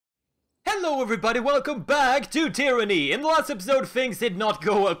Hello everybody, welcome back to Tyranny! In the last episode, things did not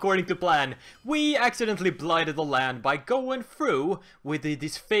go according to plan. We accidentally blighted the land by going through with the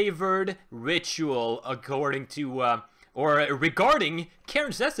disfavored ritual according to, or regarding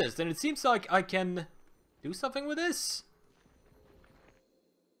Karen's essence, and it seems like I can do something with this.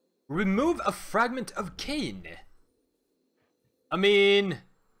 Remove a fragment of Cain. I mean,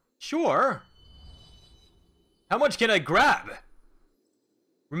 sure. How much can I grab?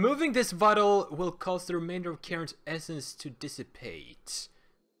 Removing this vital will cause the remainder of Karen's essence to dissipate.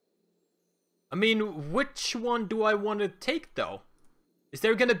 I mean, which one do I want to take, though? Is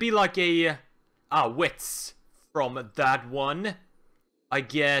there gonna be like a... wits from that one. I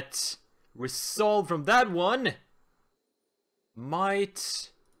get... resolve from that one.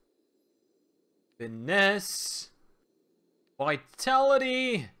 Might... finesse...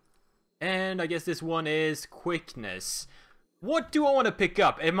 vitality... and I guess this one is quickness. What do I want to pick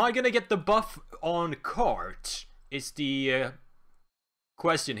up? Am I gonna get the buff on Kart? Is the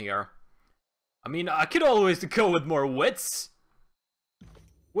question here. I mean, I could always go with more wits.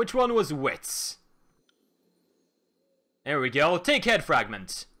 Which one was wits? There we go. Take head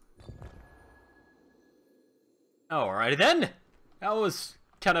fragment. Alright then. That was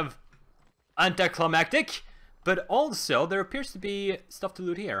kind of anticlimactic. But also, there appears to be stuff to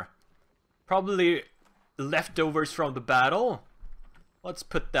loot here. Probably leftovers from the battle. Let's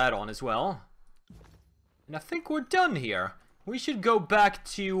put that on as well. And I think we're done here. We should go back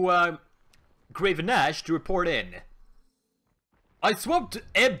to Graven Ash to report in. I swapped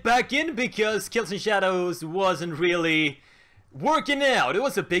Eb back in because Kills and Shadows wasn't really working out. It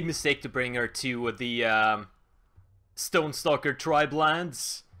was a big mistake to bring her to the Stonestalker tribe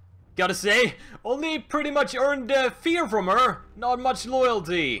lands. Gotta say, only pretty much earned fear from her, not much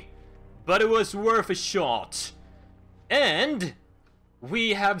loyalty. But it was worth a shot. And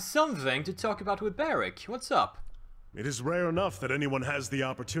we have something to talk about with Barrick. What's up? It is rare enough that anyone has the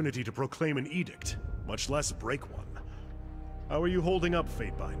opportunity to proclaim an edict, much less break one. How are you holding up,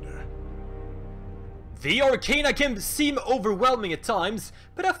 Fatebinder? The Arcana can seem overwhelming at times,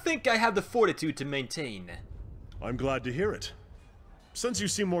 but I think I have the fortitude to maintain. I'm glad to hear it. Since you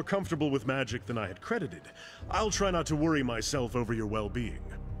seem more comfortable with magic than I had credited, I'll try not to worry myself over your well-being.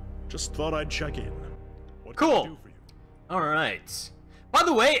 Just thought I'd check in. What can I do for you? Alright. By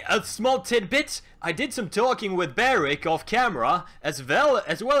the way, a small tidbit. I did some talking with Barrick off camera, as well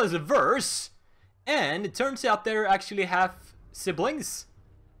as a verse. And it turns out they're actually half siblings.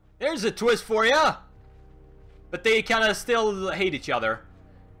 There's a twist for ya. But they kind of still hate each other.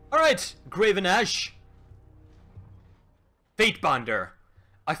 Alright, Graven Ash. Fatebinder.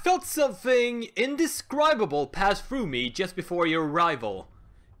 I felt something indescribable pass through me just before your arrival.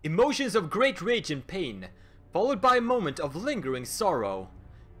 Emotions of great rage and pain, followed by a moment of lingering sorrow.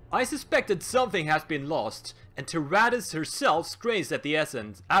 I suspected something has been lost, and Tyranny herself strains at the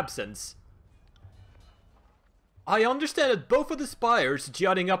absence. I understand that both of the spires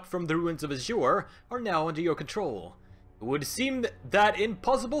jutting up from the ruins of Azure are now under your control. It would seem that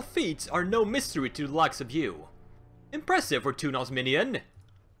impossible feats are no mystery to the likes of you. Impressive for Tuna's minion.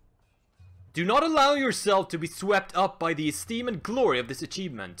 Do not allow yourself to be swept up by the esteem and glory of this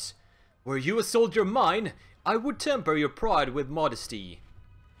achievement. Were you a soldier of mine, I would temper your pride with modesty.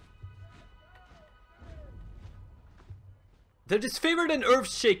 The disfavored and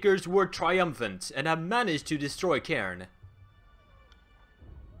Earthshakers were triumphant and have managed to destroy Cairn.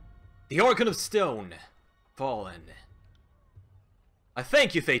 The Archon of Stone. Fallen. I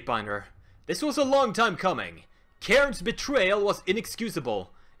thank you, Fatebinder. This was a long time coming. Cairn's betrayal was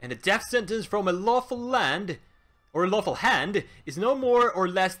inexcusable. And a death sentence from a lawful hand is no more or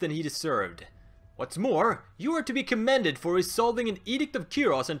less than he deserved. What's more, you are to be commended for resolving an Edict of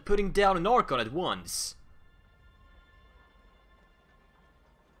Kyros and putting down an Archon at once.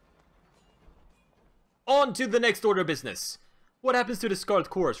 On to the next order of business. What happens to the Scarlet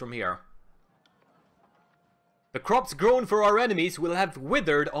Chorus from here? The crops grown for our enemies will have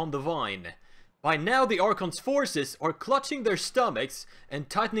withered on the vine. By now the Archon's forces are clutching their stomachs and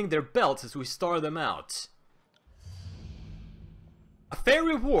tightening their belts as we starve them out. A fair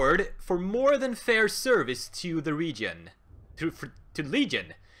reward for more than fair service to the region. To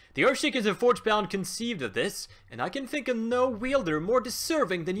Legion. The Earthshakers and Forgebound conceived of this, and I can think of no wielder more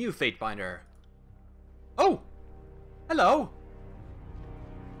deserving than you, Fatebinder. Oh! Hello!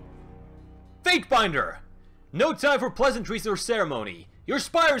 Fatebinder! No time for pleasantries or ceremony. Your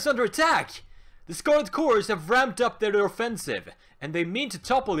spire is under attack! The Scarlet Chorus have ramped up their offensive, and they mean to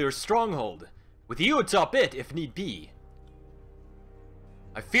topple your stronghold, with you atop it if need be.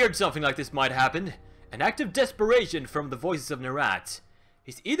 I feared something like this might happen, an act of desperation from the voices of Nerat.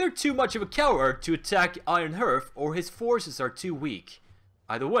 He's either too much of a coward to attack Iron Hearth, or his forces are too weak.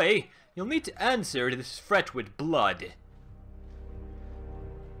 Either way, you'll need to answer this threat with blood.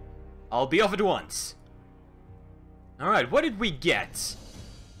 I'll be off at once. Alright, what did we get?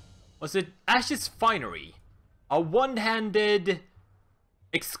 Was it Ash's Finery? A one-handed,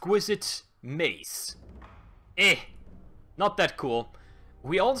 exquisite mace. Not that cool.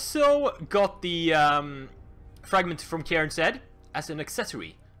 We also got the fragment from Karen's head as an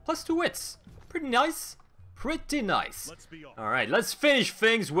accessory. Plus 2 wits. Pretty nice. Pretty nice. Alright, let's finish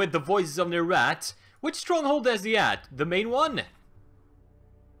things with the voices of the rat. Which stronghold is he at? The main one?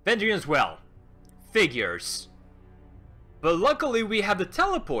 Vending as well. Figures. But luckily we have the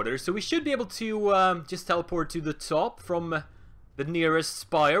teleporter, so we should be able to just teleport to the top from the nearest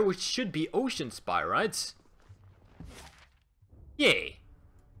spire, which should be Ocean Spire, right? Yay.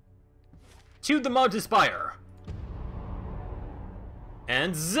 To the mountain spire.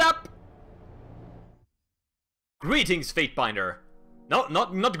 And zap! Greetings, Fatebinder. No,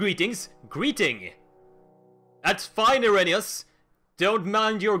 not greetings. Greeting. That's fine, Irenaeus. Don't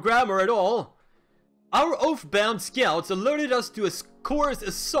mind your grammar at all. Our oath-bound scouts alerted us to a chorus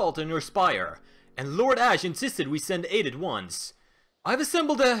assault on your spire, and Lord Ash insisted we send aid at once. I've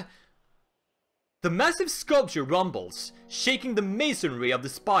assembled The massive sculpture rumbles, shaking the masonry of the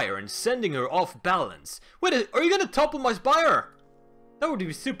spire and sending her off balance. Wait, are you gonna topple my spire? That would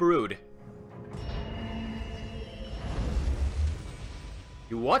be super rude.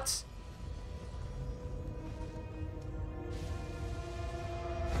 You what?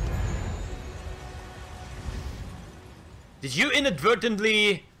 Did you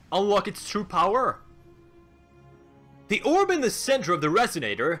inadvertently unlock its true power? The orb in the center of the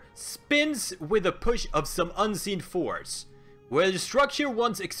resonator spins with a push of some unseen force. Where the structure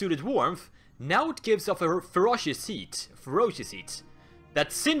once exuded warmth, now it gives off a ferocious heat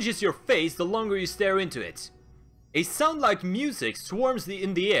that singes your face the longer you stare into it. A sound like music swarms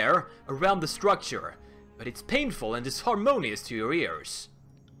in the air around the structure, but it's painful and disharmonious to your ears.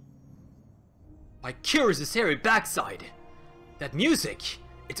 My Kyros' hairy backside. That music,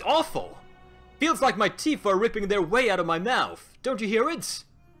 it's awful. Feels like my teeth are ripping their way out of my mouth. Don't you hear it?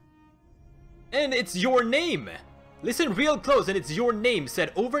 And it's your name. Listen real close and it's your name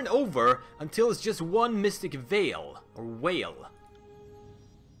said over and over until it's just one mystic veil or wail.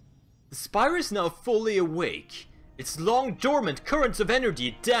 The spire is now fully awake. Its long dormant currents of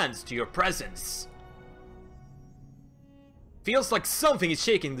energy dance to your presence. Feels like something is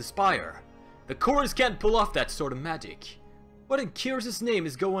shaking the spire. The chorus can't pull off that sort of magic. What in Kyros' name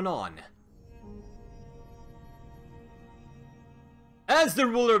is going on? As the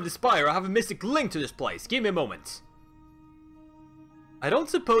ruler of the spire, I have a mystic link to this place. Give me a moment. I don't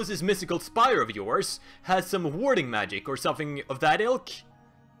suppose this mystical spire of yours has some warding magic or something of that ilk?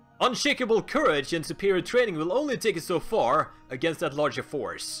 Unshakable courage and superior training will only take us so far against that larger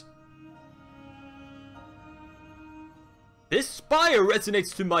force. This spire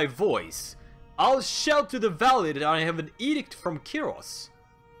resonates to my voice. I'll shout to the valley that I have an edict from Kyros.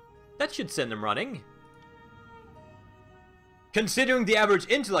 That should send them running. Considering the average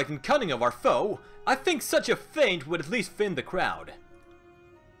intellect and cunning of our foe, I think such a feint would at least thin the crowd.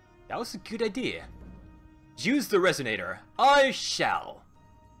 That was a good idea. Use the resonator. I shall.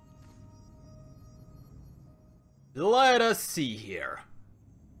 Let us see here.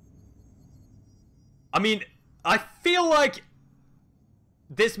 I mean, I feel like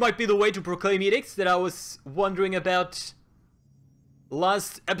this might be the way to proclaim edicts that I was wondering about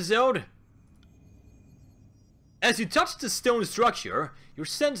last episode. As you touch the stone structure, your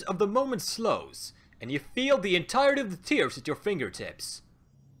sense of the moment slows, and you feel the entirety of the tears at your fingertips.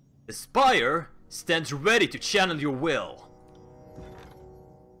 The spire stands ready to channel your will.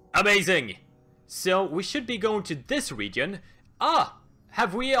 Amazing! So, we should be going to this region. Ah!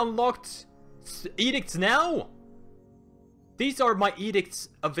 Have we unlocked edicts now? These are my edicts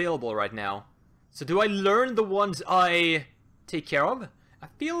available right now. So do I learn the ones I take care of? I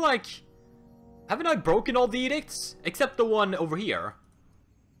feel like... Haven't I broken all the edicts? Except the one over here.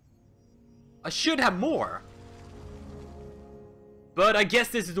 I should have more. But I guess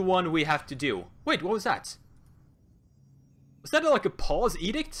this is the one we have to do. Wait, what was that? Was that like a pause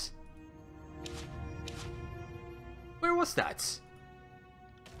edict? Where was that?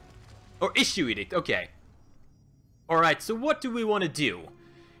 Or issue edict, okay. Alright, so what do we want to do?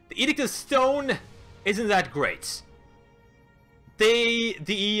 The Edict of Stone isn't that great. The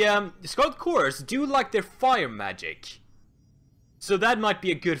Scarlet Chorus do like their fire magic. So that might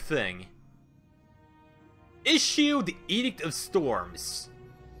be a good thing. Issue the Edict of Storms.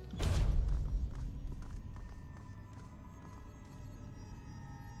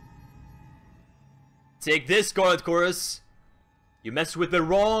 Take this, Scarlet Chorus. You messed with the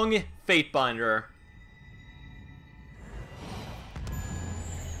wrong Fatebinder.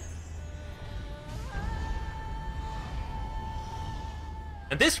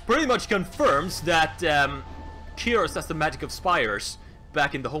 And this pretty much confirms that Kyros has the magic of Spires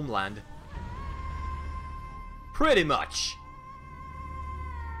back in the homeland. Pretty much.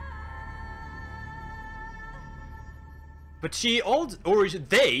 But she also, or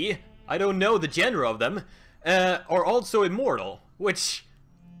they, I don't know the gender of them, are also immortal. Which,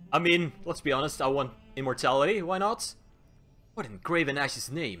 I mean, let's be honest, I want immortality, why not? What in Graven Ash's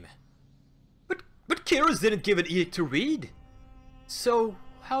name? But Kyros didn't give an edict to read. So,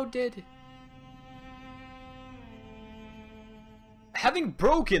 how did... Having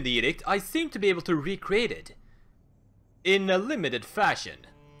broken the edict, I seem to be able to recreate it. In a limited fashion.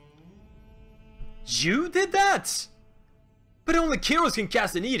 You did that? But only Kyros can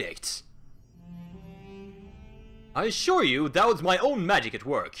cast an edict. I assure you, that was my own magic at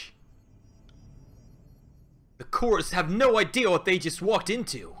work. The Chorus have no idea what they just walked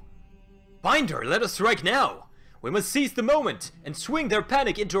into. Binder, let us strike now. We must seize the moment and swing their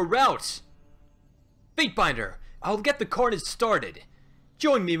panic into a rout. Fatebinder, I'll get the carnage started.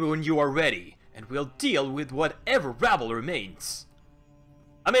 Join me when you are ready, and we'll deal with whatever rabble remains.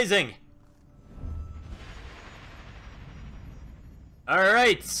 Amazing!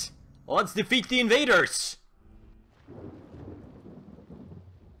 Alright, let's defeat the invaders!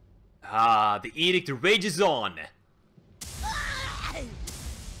 Ah, the edict rages on.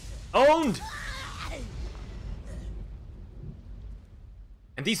 Owned!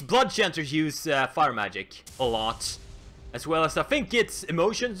 And these blood chanters use fire magic a lot. As well as I think it's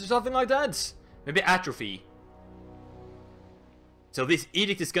emotions or something like that. Maybe atrophy. So this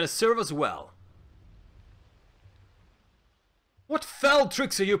edict is gonna serve us well. What foul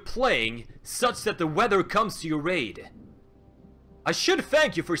tricks are you playing such that the weather comes to your aid? I should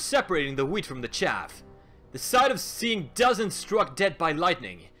thank you for separating the wheat from the chaff. The sight of seeing dozens struck dead by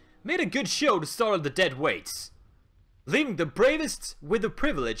lightning made a good show to startle the dead weights. Leaving the bravest with the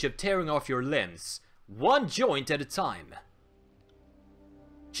privilege of tearing off your limbs, one joint at a time.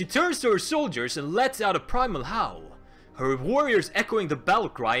 She turns to her soldiers and lets out a primal howl, her warriors echoing the battle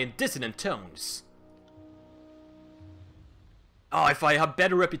cry in dissonant tones. Oh, if I had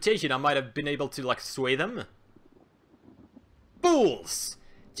better reputation, I might have been able to, like, sway them. Fools!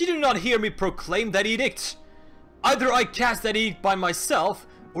 Did you not hear me proclaim that edict? Either I cast that edict by myself,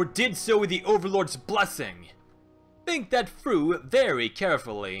 or did so with the Overlord's blessing. Think that through very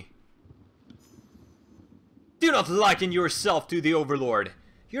carefully. Do not liken yourself to the Overlord.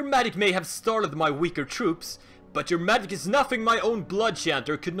 Your magic may have startled my weaker troops, but your magic is nothing my own blood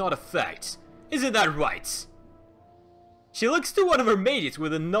chanter could not affect. Isn't that right? She looks to one of her mages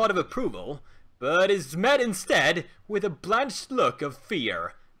with a nod of approval, but is met instead with a blanched look of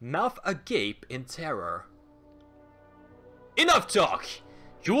fear, mouth agape in terror. Enough talk!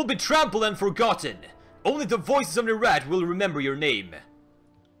 You will be trampled and forgotten. Only the voices of the rat will remember your name.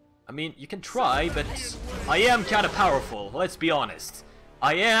 I mean, you can try, but I am kind of powerful, let's be honest.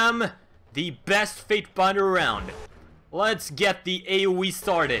 I am the best Fatebinder around. Let's get the AoE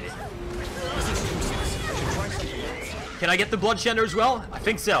started. Can I get the Bloodshender as well? I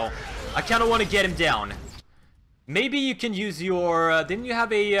think so. I kind of want to get him down. Maybe you can use your... didn't you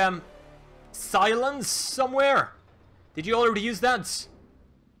have a silence somewhere? Did you already use that?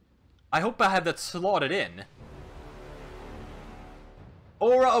 I hope I have that slotted in.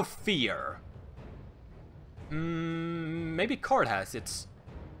 Aura of Fear. Maybe Kart has it.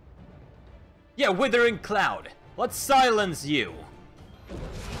 Yeah, Withering Cloud. Let's silence you.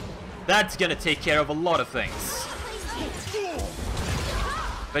 That's gonna take care of a lot of things.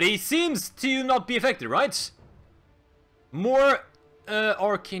 But he seems to not be affected, right? More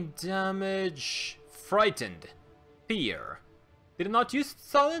arcane damage. Frightened. Fear. Did it not use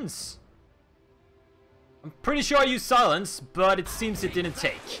silence? I'm pretty sure I used silence, but it seems it didn't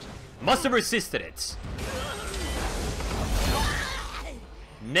take. Must have resisted it.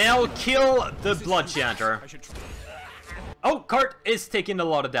 Now kill the blood chanter. Oh, Kart is taking a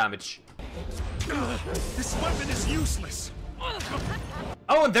lot of damage. This weapon is useless.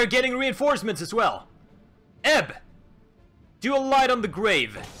 Oh, and they're getting reinforcements as well. Eb, do a light on the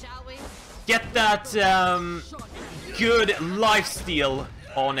grave. Get that good lifesteal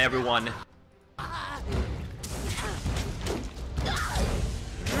on everyone.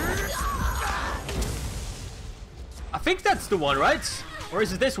 I think that's the one, right? Or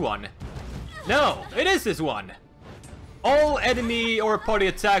is it this one? No, it is this one. All enemy or party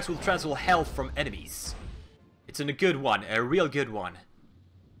attacks will transfer health from enemies. It's a good one, a real good one.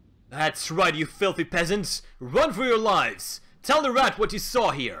 That's right, you filthy peasants! Run for your lives! Tell the rat what you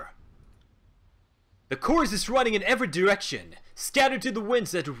saw here! The chorus is running in every direction, scattered to the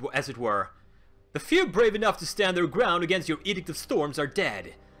winds as it were. The few brave enough to stand their ground against your Edict of Storms are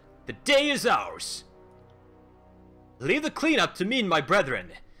dead. The day is ours! Leave the cleanup to me and my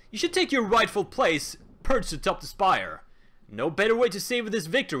brethren. You should take your rightful place, perched atop the spire. No better way to savor this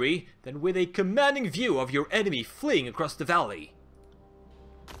victory than with a commanding view of your enemy fleeing across the valley.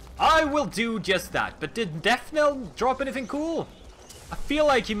 I will do just that, but did Deathnell drop anything cool? I feel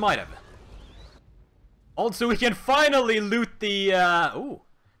like he might have. Also, we can finally loot the, ooh,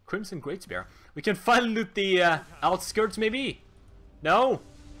 Crimson Great Spear. We can finally loot the, outskirts, maybe? No?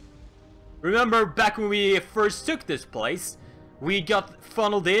 Remember back when we first took this place, we got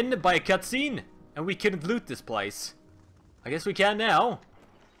funneled in by a cutscene, and we couldn't loot this place. I guess we can now.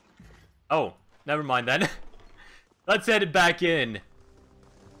 Oh, never mind then. Let's head it back in.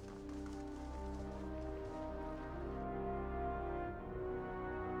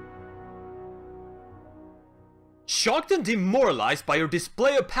 Shocked and demoralized by your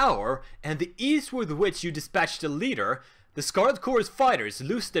display of power and the ease with which you dispatched the leader, the Scarlet Chorus fighters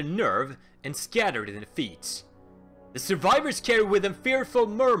lost their nerve and scattered in defeat. The survivors carry with them fearful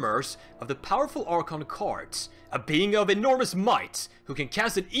murmurs of the powerful Archon Kart, a being of enormous might who can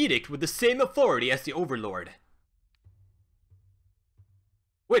cast an edict with the same authority as the Overlord.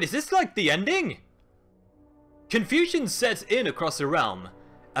 Wait, is this like the ending? Confusion sets in across the realm.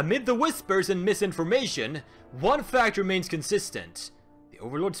 Amid the whispers and misinformation, one fact remains consistent. The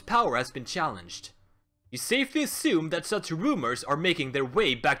Overlord's power has been challenged. You safely assume that such rumors are making their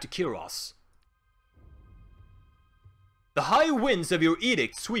way back to Kyros. The high winds of your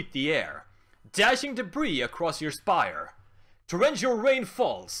edict sweep the air, dashing debris across your spire. Torrential rain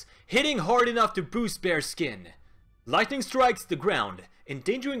falls, hitting hard enough to bruise bare skin. Lightning strikes the ground,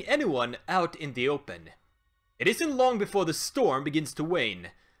 endangering anyone out in the open. It isn't long before the storm begins to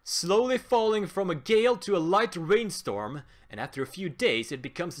wane, slowly falling from a gale to a light rainstorm, and after a few days it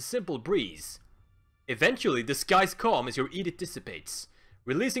becomes a simple breeze. Eventually the skies calm as your edict dissipates,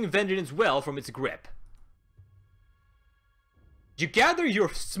 releasing vengeance well from its grip. You gather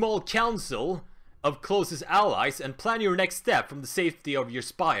your small council of closest allies and plan your next step from the safety of your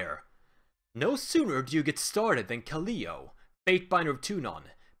spire. No sooner do you get started than Kaleo, Fatebinder of Tunon,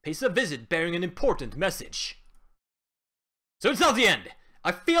 pays a visit bearing an important message. So it's not the end!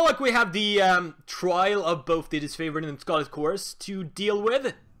 I feel like we have the trial of both the Disfavored and Scarlet Chorus to deal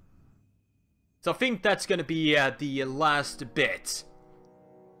with. So I think that's gonna be the last bit.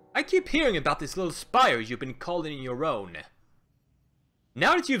 I keep hearing about this little spires you've been calling your own.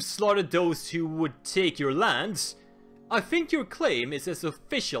 Now that you've slaughtered those who would take your lands, I think your claim is as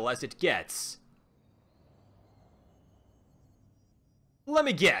official as it gets. Let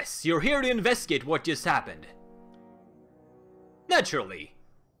me guess, you're here to investigate what just happened. Naturally.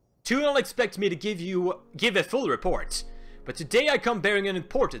 Tunon expects me to give a full report, but today I come bearing an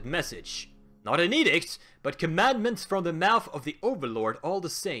important message. Not an edict, but commandments from the mouth of the Overlord all the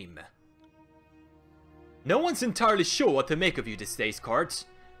same. No one's entirely sure what to make of you these days, Kart.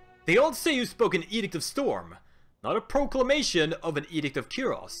 They all say you spoke an Edict of Storm. Not a proclamation of an Edict of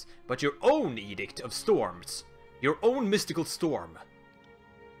Kyros, but your own Edict of Storms. Your own mystical storm.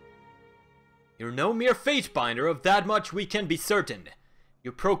 You're no mere Fatebinder, of that much we can be certain.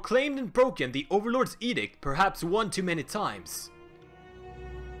 You proclaimed and broken the Overlord's edict perhaps one too many times.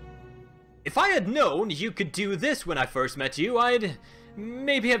 If I had known you could do this when I first met you, I'd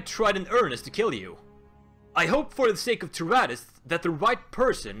maybe have tried in earnest to kill you. I hope for the sake of Tyranny that the right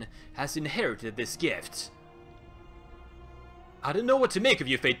person has inherited this gift. I don't know what to make of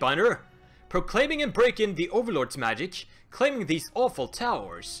you, Fatebinder. Proclaiming and breaking the Overlord's magic, claiming these awful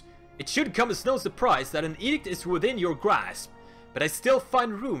towers. It should come as no surprise that an edict is within your grasp, but I still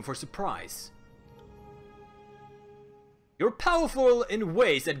find room for surprise. You're powerful in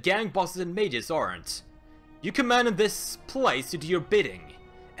ways that gang bosses and mages aren't. You commanded this place to do your bidding,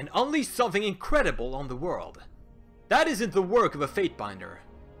 and unleash something incredible on the world. That isn't the work of a Fatebinder.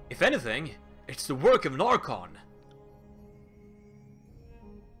 If anything, it's the work of an Archon.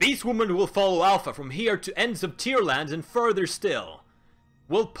 Beastwoman will follow Alpha from here to ends of Tierlands and further still.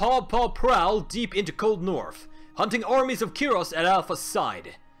 We'll prowl deep into Cold North, hunting armies of Kyros at Alpha's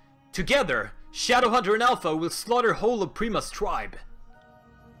side. Together, Shadowhunter and Alpha will slaughter whole of Prima's tribe.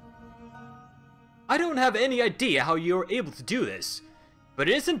 I don't have any idea how you're able to do this, but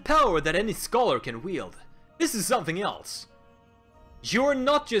it isn't power that any scholar can wield. This is something else. You're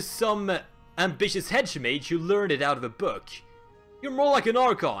not just some ambitious hedge mage who learned it out of a book. You're more like an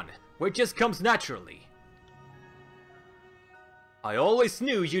Archon, where it just comes naturally. I always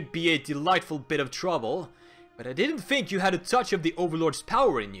knew you'd be a delightful bit of trouble, but I didn't think you had a touch of the Overlord's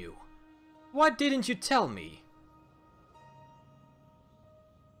power in you. Why didn't you tell me?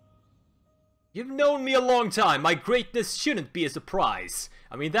 You've known me a long time. My greatness shouldn't be a surprise.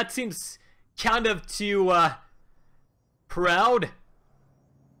 I mean, that seems kind of too, proud.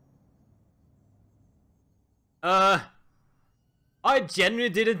 I genuinely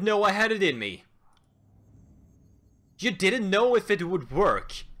didn't know I had it in me. You didn't know if it would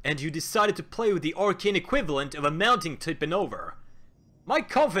work, and you decided to play with the arcane equivalent of a mounting tipping over. My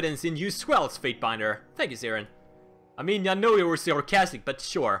confidence in you swells, Fatebinder. Thank you, Siren. I mean, I know you were sarcastic, but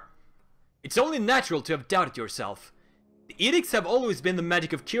sure. It's only natural to have doubted yourself. The edicts have always been the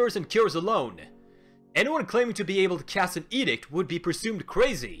magic of Kyros and Kyros alone. Anyone claiming to be able to cast an edict would be presumed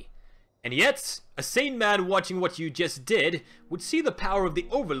crazy. And yet, a sane man watching what you just did would see the power of the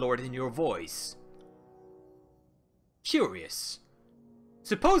Overlord in your voice. Curious.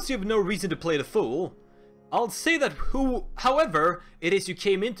 Suppose you have no reason to play the fool. I'll say that however it is you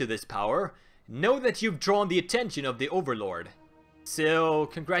came into this power, know that you've drawn the attention of the Overlord. So,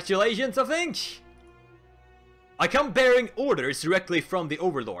 congratulations, I think? I come bearing orders directly from the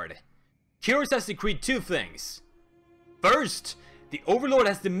Overlord. Kyros has decreed two things. First, the Overlord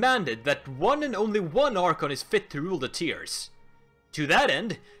has demanded that one and only one Archon is fit to rule the tiers. To that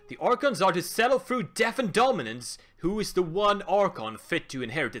end, the Archons are to settle through death and dominance who is the one Archon fit to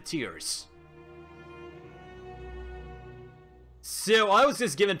inherit the tiers. So I was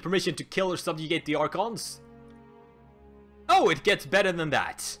just given permission to kill or subjugate the Archons? Oh, it gets better than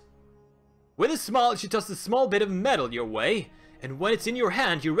that. With a smile, she tosses a small bit of metal your way, and when it's in your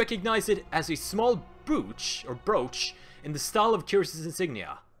hand, you recognize it as a small brooch in the style of Kyros'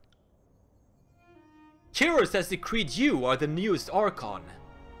 insignia. Kyros has decreed you are the newest Archon.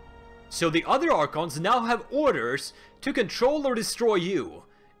 So the other Archons now have orders to control or destroy you,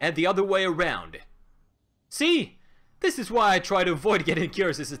 and the other way around. See? This is why I try to avoid getting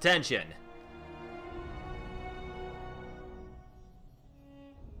Kyros' attention.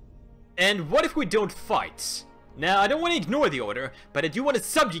 And what if we don't fight? Now, I don't want to ignore the order, but I do want to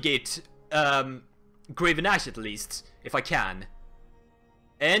subjugate, Graven Ash at least, if I can.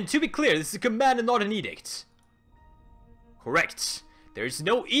 And to be clear, this is a command and not an edict. Correct. There is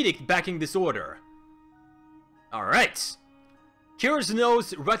no edict backing this order. Alright. Kyros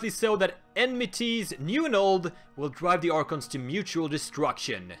knows, rightly so, that enmities, new and old, will drive the Archons to mutual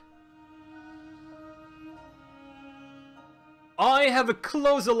destruction. I have a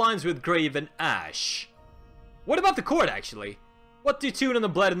close alliance with Graven Ash. What about the court, actually? What do Tunon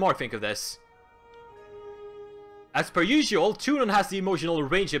and Bled and Mark think of this? As per usual, Tunon has the emotional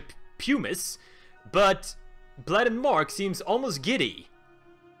range of Pumice, but Bled and Mark seems almost giddy.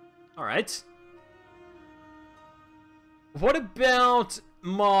 Alright. What about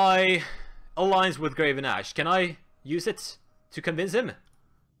my alliance with Graven Ash? Can I use it to convince him?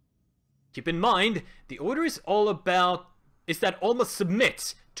 Keep in mind, the order is all about that almost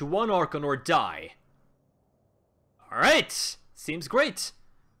submit to one Archon or die. Alright, seems great.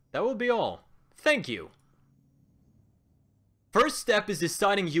 That will be all. Thank you. First step is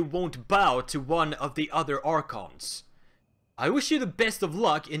deciding you won't bow to one of the other Archons. I wish you the best of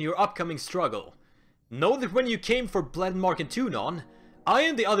luck in your upcoming struggle. Know that when you came for Bled, Mark, and Tunon, I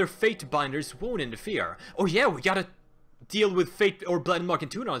and the other Fatebinders won't interfere. Oh yeah, we gotta deal with Fate or Bled, Mark, and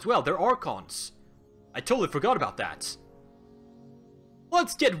Tunon as well. They're Archons. I totally forgot about that.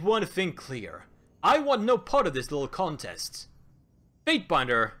 Let's get one thing clear. I want no part of this little contest.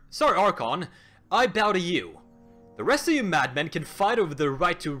 Fatebinder, sorry Archon, I bow to you. The rest of you madmen can fight over the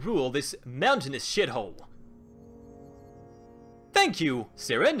right to rule this mountainous shithole. Thank you,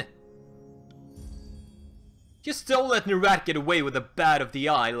 Siren. Just don't let Nerat get away with a bat of the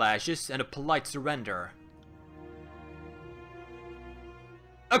eyelashes and a polite surrender.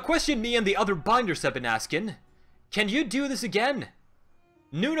 A question me and the other binders have been asking. Can you do this again?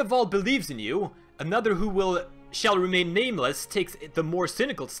 Nunaval believes in you. Another who shall remain nameless takes the more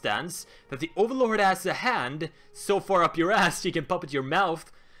cynical stance that the Overlord has a hand so far up your ass you can puppet your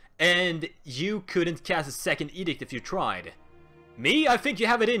mouth, and you couldn't cast a second edict if you tried. Me, I think you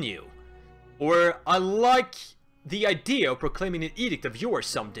have it in you. Or I like the idea of proclaiming an edict of yours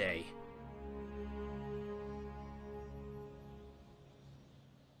someday.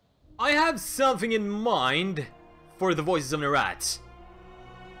 I have something in mind for the voices of Nerat.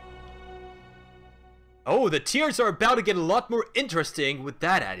 Oh, the tiers are about to get a lot more interesting with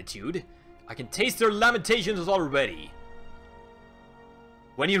that attitude. I can taste their lamentations already.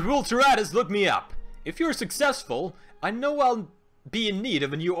 When you rule Tyranny, look me up. If you're successful, I know I'll be in need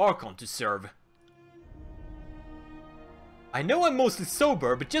of a new Archon to serve. I know I'm mostly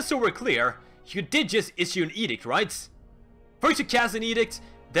sober, but just so we're clear, you did just issue an edict, right? First you cast an edict,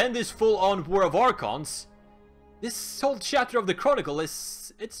 then this full-on war of Archons. This whole chapter of the Chronicle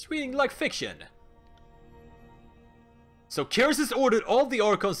it's reading like fiction. So Kyros has ordered all the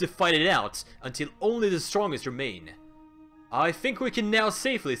Archons to fight it out, until only the strongest remain. I think we can now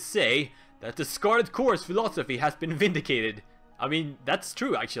safely say that the Scarlet Core's philosophy has been vindicated. I mean, that's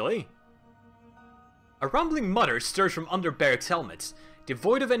true actually. A rumbling mutter stirs from under Barrick's helmet,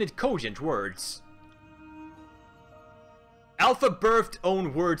 devoid of any cogent words. Alpha birthed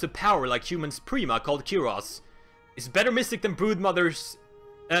own words of power like humans prima called Kyros. Is better mystic than broodmothers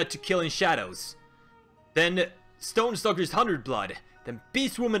to kill in shadows. Then Stonestalker's 100 blood. Then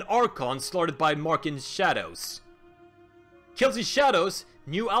Beastwoman Archon slaughtered by Markin's shadows. Kills in shadows,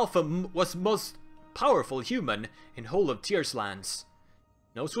 New Alpha was most powerful human in whole of Tears lands.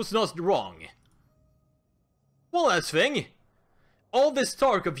 Knows what's not wrong. One last thing. All this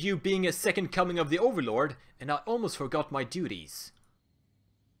talk of you being a second coming of the Overlord, and I almost forgot my duties.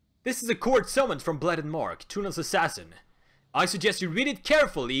 This is a court summons from Blood and Mark, Tunal's assassin. I suggest you read it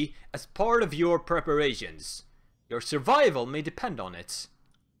carefully as part of your preparations. Your survival may depend on it.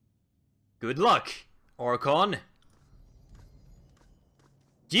 Good luck, Archon.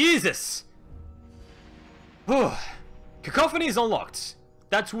 Jesus! Whew. Cacophony is unlocked.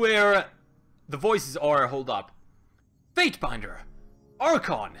 That's where the voices are holed up. Fatebinder!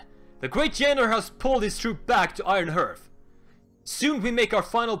 Archon! The Great Jailer has pulled his troop back to Iron Hearth. Soon we make our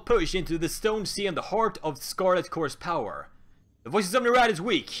final push into the Stone Sea and the heart of Scarlet Core's power. The voices of Nerad is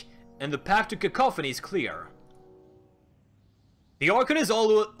weak, and the path to Cacophony is clear. The Archon is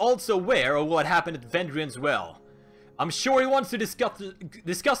also aware of what happened at Vendrian's Well. I'm sure he wants to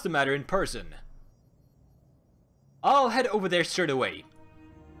discuss the matter in person. I'll head over there straight away.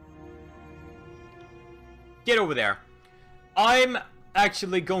 Get over there. I'm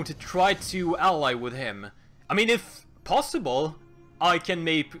actually going to try to ally with him. I mean, if possible, I can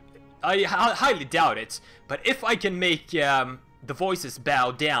make... I highly doubt it, but if I can make the voices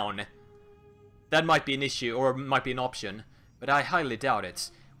bow down, that might be an issue, or might be an option, but I highly doubt it.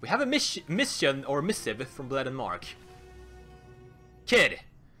 We have a mission or missive from Blood and Mark. Kid,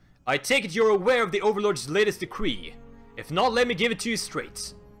 I take it you're aware of the Overlord's latest decree. If not, let me give it to you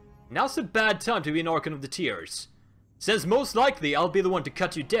straight. Now's a bad time to be an Archon of the Tears. Since most likely I'll be the one to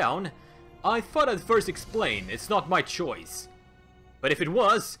cut you down, I thought I'd first explain it's not my choice. But if it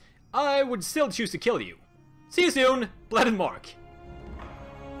was, I would still choose to kill you. See you soon, Blood and Mark.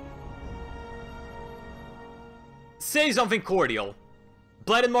 Say something cordial.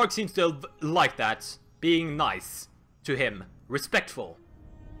 Blood and Mark seems to like that. Being nice to him. Respectful.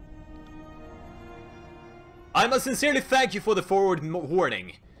 I must sincerely thank you for the forward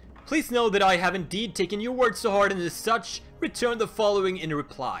warning. Please know that I have indeed taken your words to heart and as such, return the following in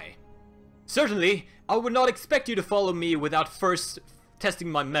reply. Certainly, I would not expect you to follow me without first testing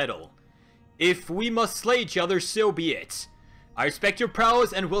my mettle. If we must slay each other, so be it. I respect your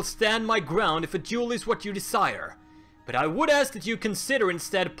prowess and will stand my ground if a duel is what you desire. But I would ask that you consider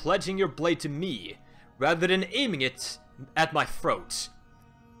instead pledging your blade to me, rather than aiming it at my throat.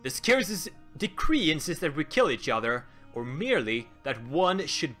 This Kyros' decree insists that we kill each other, or merely that one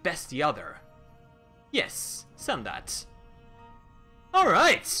should best the other. Yes, send that.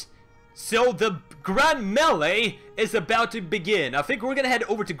 Alright, so the grand melee is about to begin. I think we're gonna head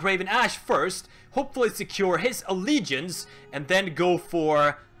over to Graven Ash first, hopefully secure his allegiance, and then go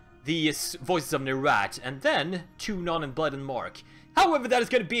for the Voices of Nerat, and then Tunon and Blood and Mark. However that is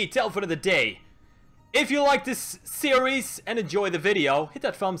gonna be telephone of the day. If you like this series and enjoy the video, hit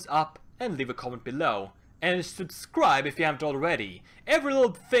that thumbs up and leave a comment below. And subscribe if you haven't already. Every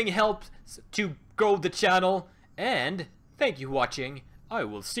little thing helps to grow the channel. And thank you for watching. I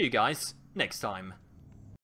will see you guys next time.